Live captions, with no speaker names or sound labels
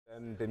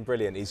And been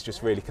brilliant. He's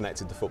just really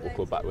connected the football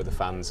club back with the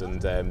fans,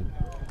 and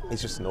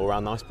he's just an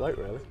all-round nice bloke,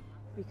 really.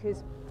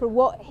 Because for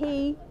what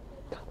he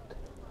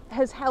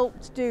has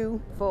helped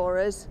do for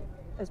us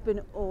has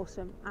been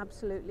awesome,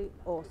 absolutely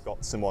awesome.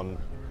 Got someone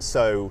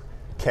so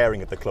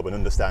caring of the club and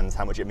understands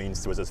how much it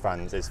means to us as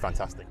fans is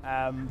fantastic.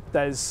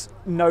 There's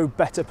no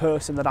better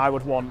person that I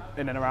would want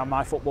in and around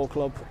my football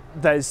club.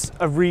 There's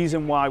a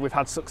reason why we've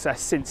had success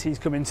since he's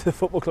come into the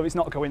football club. It's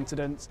not a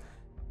coincidence.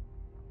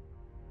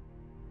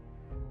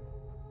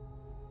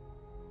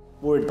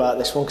 Worried about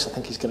this one because I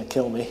think he's going to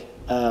kill me.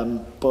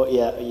 But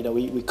yeah, you know,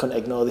 we couldn't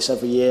ignore this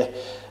every year.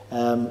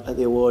 At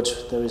the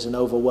awards, there is an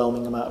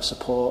overwhelming amount of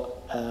support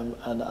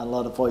and a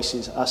lot of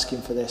voices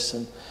asking for this,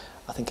 and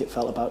I think it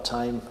felt about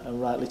time and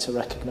rightly to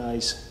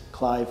recognise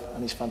Clive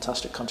and his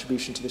fantastic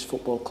contribution to this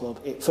football club.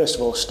 It first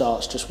of all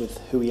starts just with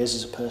who he is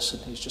as a person.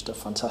 He's just a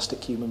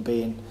fantastic human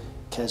being,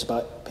 cares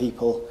about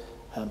people,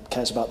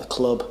 cares about the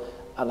club,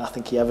 and I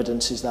think he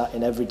evidences that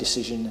in every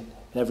decision,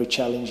 in every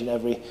challenge, in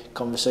every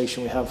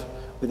conversation we have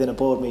within a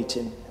board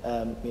meeting.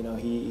 You know,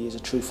 he is a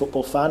true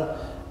football fan,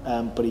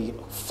 but he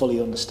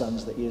fully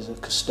understands that he is a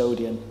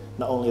custodian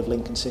not only of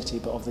Lincoln City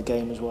but of the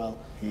game as well.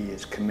 He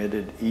is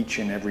committed each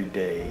and every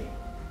day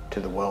to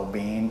the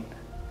well-being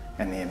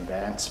and the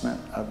advancement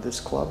of this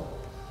club,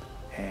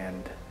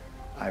 and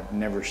I've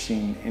never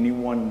seen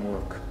anyone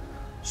work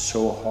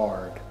so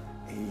hard.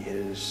 He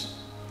is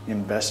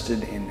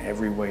invested in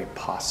every way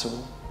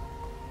possible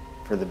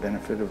for the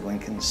benefit of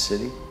Lincoln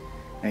City,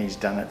 and he's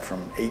done it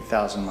from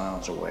 8,000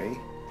 miles away.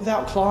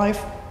 Without Clive,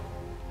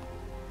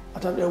 I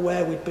don't know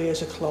where we'd be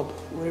as a club.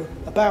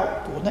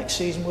 Next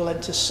season we'll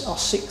enter our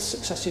 6th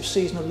successive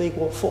season of League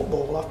One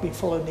football. I've been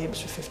following the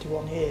Imps for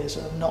 51 years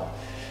and I've not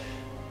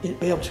been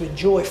able to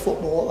enjoy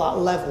football at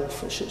that level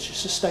for such a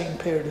sustained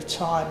period of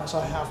time as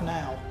I have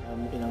now.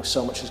 You know,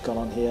 so much has gone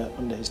on here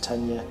under his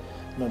tenure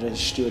and under his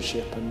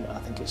stewardship, and I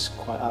think it's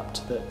quite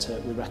apt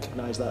that we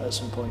recognise that at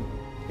some point.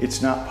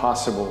 It's not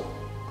possible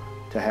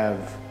to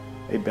have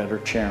a better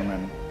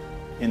chairman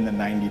in the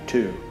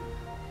 92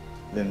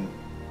 than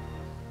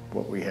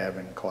what we have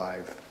in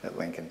Clive at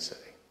Lincoln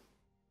City.